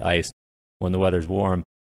keep it iced when the weather's warm.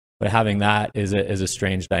 But having that is a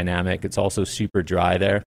strange dynamic. It's also super dry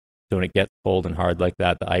there, so when it gets cold and hard like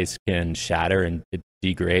that, the ice can shatter and it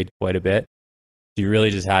degrade quite a bit. So you really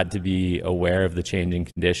just had to be aware of the changing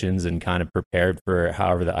conditions and kind of prepared for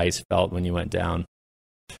however the ice felt when you went down.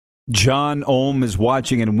 John Ohm is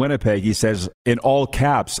watching in Winnipeg. He says, in all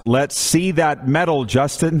caps, let's see that medal,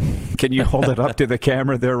 Justin. Can you hold it up to the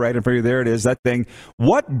camera there right in front of you? There it is, that thing.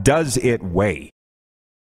 What does it weigh?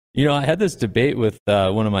 I had this debate with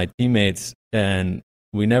one of my teammates, and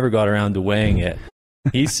we never got around to weighing it.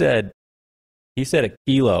 He said a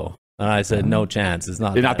kilo. And I said, no chance. It's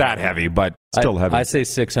not that heavy, but still heavy. I say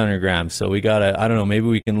 600 grams. So we got to, I don't know, maybe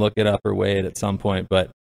we can look it up or weigh it at some point. But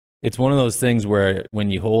it's one of those things where when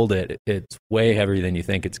you hold it, it's way heavier than you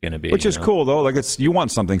think it's going to be. Which is cool, though. Like you want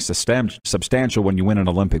something substantial when you win an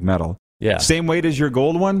Olympic medal. Yeah. Same weight as your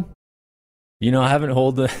gold one? I haven't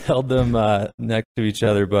held them next to each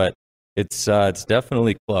other, but it's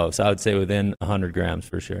definitely close. I would say within 100 grams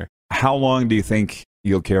for sure. How long do you think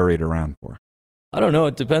you'll carry it around for? I don't know.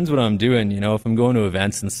 It depends what I'm doing. If I'm going to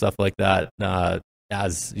events and stuff like that,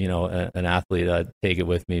 as an athlete, I take it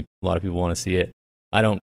with me. A lot of people want to see it. I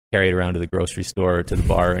don't carry it around to the grocery store or to the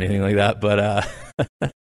bar or anything like that. But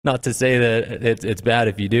not to say that it's bad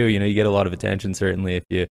if you do. You get a lot of attention certainly if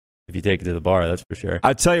you take it to the bar. That's for sure.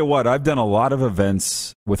 I tell you what, I've done a lot of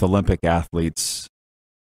events with Olympic athletes,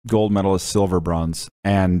 gold medalists, silver, bronze,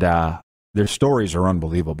 and their stories are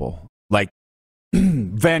unbelievable. Like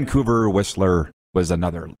Vancouver Whistler was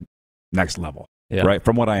another next level, right?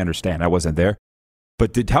 From what I understand, I wasn't there.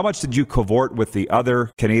 But how much did you cavort with the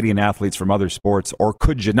other Canadian athletes from other sports, or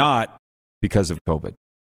could you not because of COVID?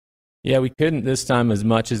 Yeah, we couldn't this time as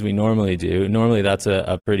much as we normally do. Normally, that's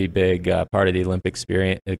a pretty big part of the Olympic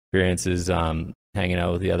experience is hanging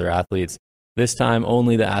out with the other athletes. This time,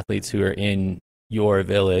 only the athletes who are in your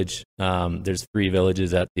village. There's 3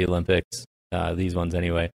 villages at the Olympics, these ones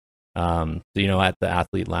anyway. So, at the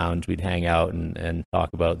athlete lounge, we'd hang out and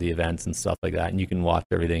talk about the events and stuff like that. And you can watch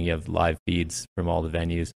everything. You have live feeds from all the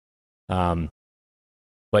venues. But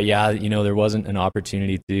yeah, there wasn't an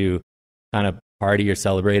opportunity to kind of party or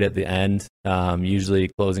celebrate at the end. Usually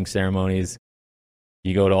closing ceremonies,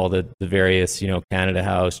 you go to all the various, Canada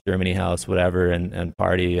House, Germany House, whatever, and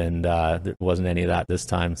party. And there wasn't any of that this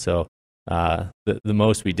time. So the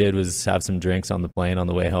most we did was have some drinks on the plane on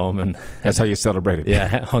the way home, and that's how you celebrated.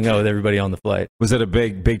 Yeah, hung out with everybody on the flight. Was it a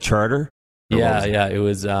big charter? Yeah, it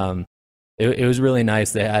was. It was really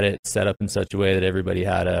nice. They had it set up in such a way that everybody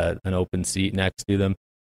had an open seat next to them.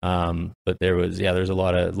 But there's a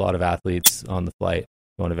lot of athletes on the flight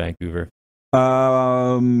going to Vancouver.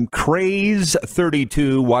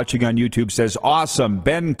 Craze32 watching on YouTube says, awesome.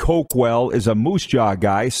 Ben Coquell is a Moose Jaw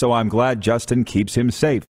guy, so I'm glad Justin keeps him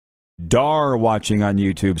safe. Dar watching on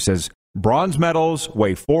YouTube says, bronze medals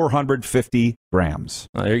weigh 450 grams.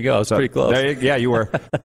 Oh, there you go. It's pretty close. You were.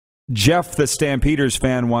 Jeff, the Stampeders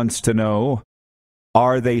fan, wants to know,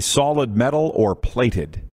 are they solid metal or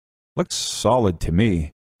plated? Looks solid to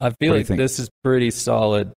me. I feel like this is pretty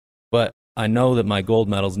solid, but I know that my gold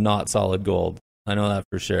medal's not solid gold. I know that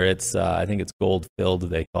for sure. It's I think it's gold filled,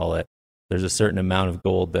 they call it. There's a certain amount of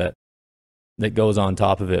gold that goes on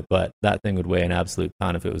top of it, but that thing would weigh an absolute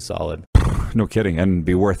ton if it was solid. No kidding, and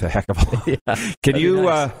be worth a heck of a lot. Yeah,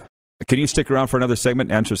 can you stick around for another segment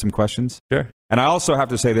and answer some questions? Sure. And I also have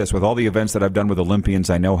to say this, with all the events that I've done with Olympians,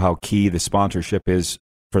 I know how key the sponsorship is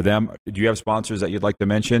for them. Do you have sponsors that you'd like to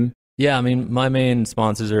mention? Yeah, I mean, my main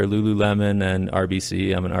sponsors are Lululemon and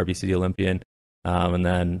RBC. I'm an RBC Olympian. And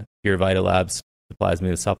then Pure Vita Labs supplies me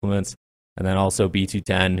with supplements. And then also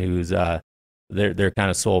B210, who's their kind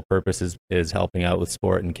of sole purpose is helping out with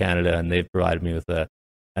sport in Canada. And they've provided me with an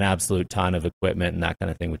absolute ton of equipment and that kind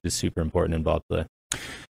of thing, which is super important in bobsleigh.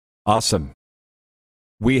 Awesome.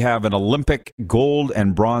 We have an Olympic gold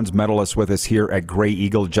and bronze medalist with us here at Grey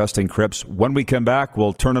Eagle, Justin Kripps. When we come back,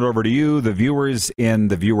 we'll turn it over to you, the viewers, in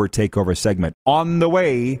the Viewer Takeover segment. On the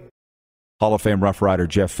way, Hall of Fame Rough Rider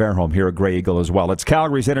Jeff Fairholm here at Grey Eagle as well. It's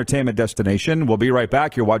Calgary's entertainment destination. We'll be right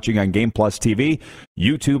back. You're watching on Game Plus TV,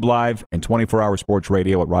 YouTube Live, and 24-hour sports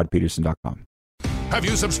radio at rodpeterson.com. Have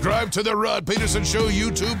you subscribed to the Rod Peterson Show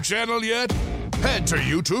YouTube channel yet? Head to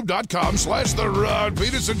youtube.com/The Rod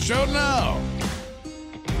Peterson Show now.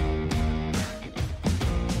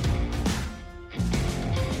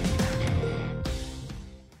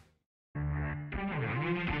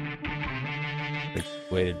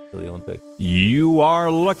 Waited for the Olympics. You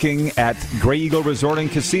are looking at Grey Eagle Resort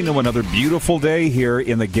and Casino. Another beautiful day here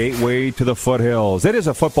in the gateway to the foothills. It is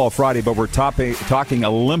a Football Friday, but we're talking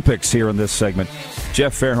Olympics here in this segment.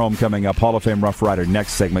 Jeff Fairholm coming up, Hall of Fame Rough Rider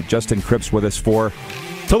next segment. Justin Kripps with us for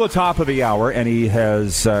till the top of the hour, and he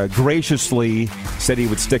has graciously said he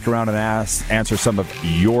would stick around and answer some of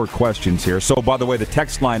your questions here. So, by the way, the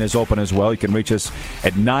text line is open as well. You can reach us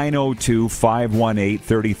at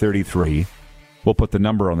 902-518-3033. We'll put the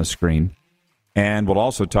number on the screen. And we'll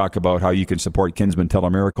also talk about how you can support Kinsman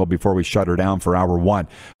Telemiracle before we shut her down for hour one.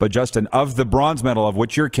 But, Justin, of the bronze medal of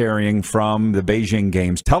which you're carrying from the Beijing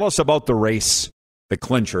Games, tell us about the race, the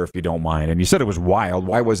clincher, if you don't mind. And you said it was wild.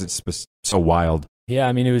 Why was it so wild? Yeah,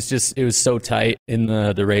 I mean, it was so tight in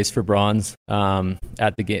the race for bronze.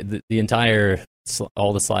 At the game, the entire,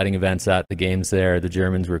 all the sliding events at the games there, the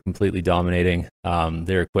Germans were completely dominating.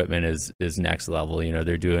 Their equipment is next level. You know,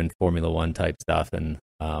 they're doing Formula One type stuff, and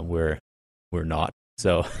we're not.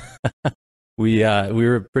 So we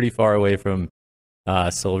were pretty far away from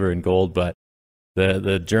silver and gold, but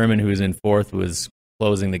the German who was in fourth was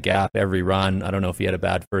closing the gap every run. I don't know if he had a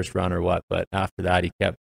bad first run or what, but after that he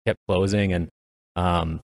kept closing, and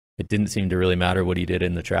it didn't seem to really matter what he did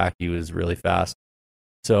in the track. He was really fast.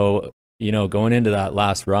 So, you know, going into that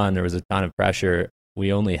last run, there was a ton of pressure.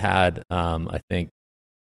 We only had, I think,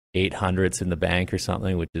 800ths in the bank or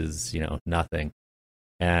something, which is, you know, nothing.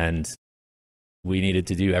 And we needed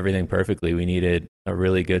to do everything perfectly. We needed a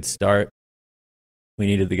really good start. We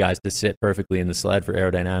needed the guys to sit perfectly in the sled for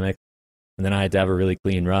aerodynamics. And then I had to have a really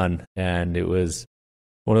clean run. And it was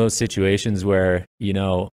one of those situations where, you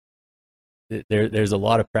know, there's a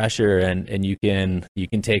lot of pressure, and you can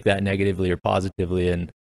take that negatively or positively.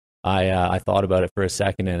 And I thought about it for a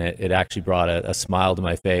second, and it actually brought a smile to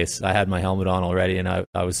my face. I had my helmet on already, and I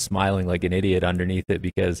was smiling like an idiot underneath it,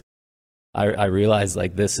 because I realized,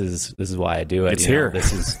 like, this is why I do it. It's here.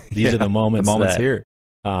 These are the moments, here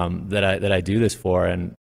that I do this for.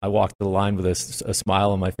 And I walked the line with a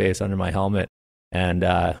smile on my face under my helmet, and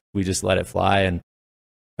we just let it fly, and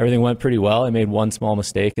everything went pretty well. I made one small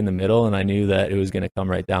mistake in the middle, and I knew that it was going to come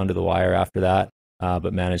right down to the wire after that,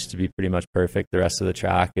 but managed to be pretty much perfect the rest of the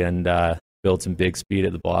track, and build some big speed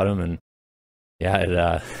at the bottom. And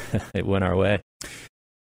yeah, it went our way.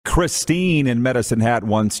 Christine in Medicine Hat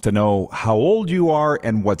wants to know how old you are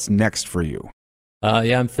and what's next for you.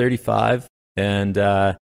 Yeah, I'm 35, and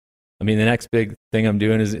I mean, the next big thing I'm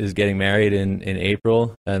doing is getting married in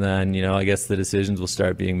April, and then, you know, I guess the decisions will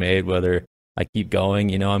start being made whether I keep going.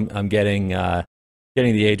 You know, I'm getting the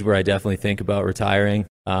age where I definitely think about retiring.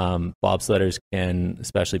 Bobsledders can,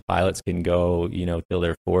 especially pilots, can go, you know, till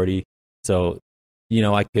they're 40. So, you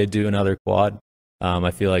know, I could do another quad.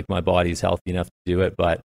 I feel like my body's healthy enough to do it,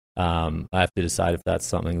 but I have to decide if that's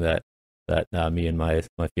something that me and my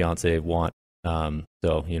fiance want.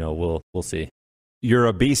 So, you know, we'll see. You're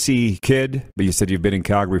a BC kid, but you said you've been in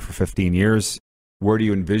Calgary for 15 years. Where do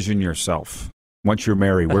you envision yourself once you're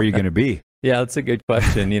married? Where are you going to be? Yeah, that's a good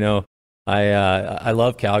question. You know, I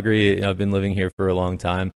love Calgary. I've been living here for a long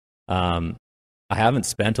time. I haven't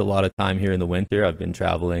spent a lot of time here in the winter. I've been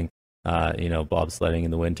traveling, you know, bobsledding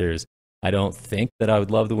in the winters. I don't think that I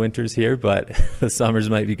would love the winters here, but the summers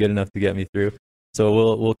might be good enough to get me through.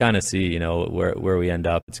 So we'll kind of see, you know, where we end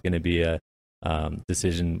up. It's going to be a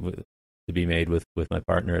decision to be made with my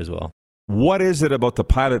partner as well. What is it about the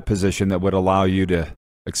pilot position that would allow you to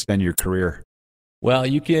extend your career? Well,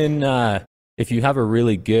 you can, if you have a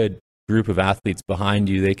really good group of athletes behind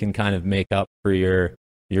you, they can kind of make up for your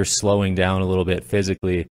slowing down a little bit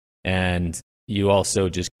physically, and you also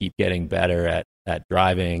just keep getting better at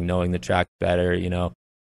driving, knowing the track better, you know,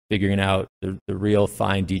 figuring out the real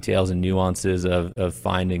fine details and nuances of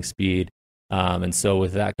finding speed. And so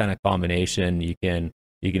with that kind of combination, you can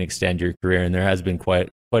extend your career. And there has been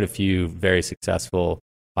quite a few very successful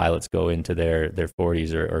pilots go into their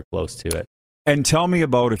 40s or close to it. And tell me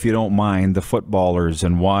about, if you don't mind, the footballers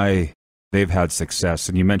and why they've had success.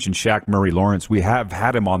 And you mentioned Shaq Murray Lawrence. We have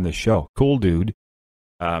had him on this show. Cool dude.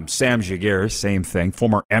 Sam Jaguar, same thing.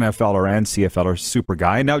 Former NFLer and CFLer, super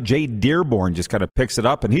guy. And now Jay Dearborn just kind of picks it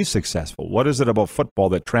up, and he's successful. What is it about football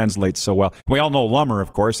that translates so well? We all know Lummer,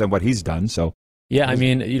 of course, and what he's done. So, yeah, I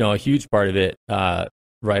mean, a huge part of it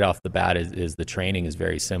right off the bat is the training is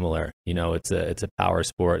very similar. It's a power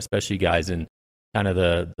sport, especially guys in kind of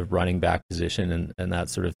the running back position and that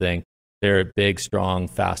sort of thing. They're big, strong,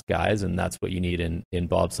 fast guys, and that's what you need in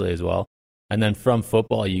bobsleigh as well. And then from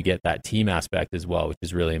football, you get that team aspect as well, which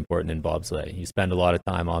is really important in bobsleigh. You spend a lot of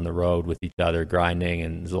time on the road with each other, grinding,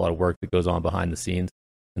 and there's a lot of work that goes on behind the scenes.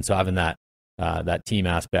 And so having that team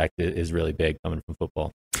aspect is really big coming from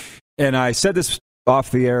football. And I said this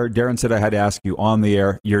off the air. Darren said I had to ask you on the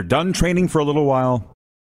air. You're done training for a little while.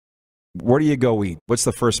 Where do you go eat? What's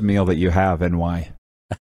the first meal that you have and why?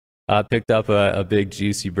 I picked up a big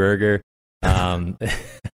juicy burger.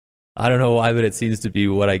 I don't know why, but it seems to be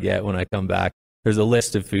what I get when I come back. There's a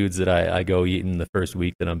list of foods that I go eat in the first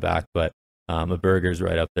week that I'm back, but a burger's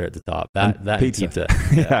right up there at the top. That pizza.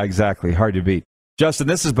 Yeah, exactly. Hard to beat. Justin,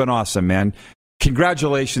 this has been awesome, man.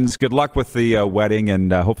 Congratulations. Good luck with the wedding,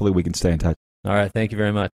 and hopefully we can stay in touch. All right, thank you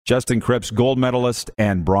very much. Justin Kripps, gold medalist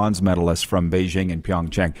and bronze medalist from Beijing and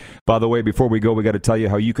Pyeongchang. By the way, before we go, we got to tell you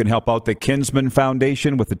how you can help out the Kinsman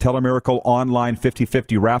Foundation with the Telemiracle online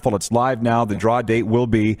 50/50 raffle. It's live now. The draw date will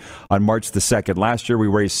be on March the 2nd. Last year, we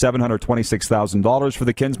raised $726,000 for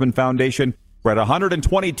the Kinsman Foundation. We're at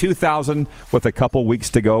 $122,000 with a couple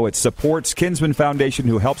weeks to go. It supports Kinsman Foundation,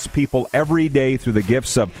 who helps people every day through the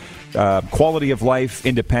gifts of quality of life,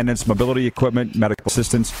 independence, mobility equipment, medical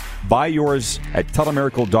assistance. Buy yours at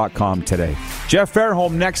telemiracle.com today. Jeff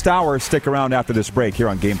Fairholm next hour. Stick around after this break here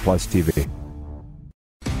on Game Plus TV.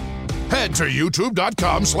 Head to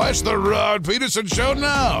youtube.com/The Rod Peterson Show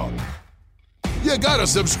now. You gotta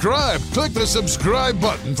subscribe. Click the subscribe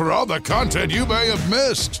button for all the content you may have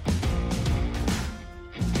missed.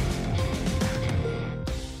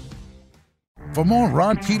 For more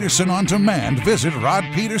Rod Peterson on demand, visit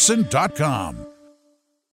rodpeterson.com.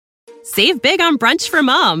 Save big on brunch for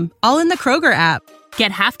mom, all in the Kroger app.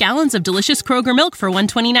 Get half gallons of delicious Kroger milk for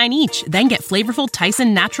 $1.29 each. Then get flavorful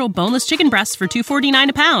Tyson natural boneless chicken breasts for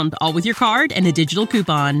 $2.49 a pound, all with your card and a digital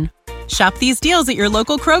coupon. Shop these deals at your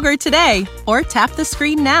local Kroger today, or tap the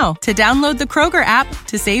screen now to download the Kroger app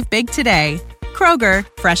to save big today. Kroger,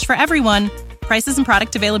 fresh for everyone. Prices and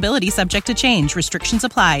product availability subject to change. Restrictions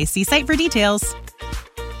apply. See site for details.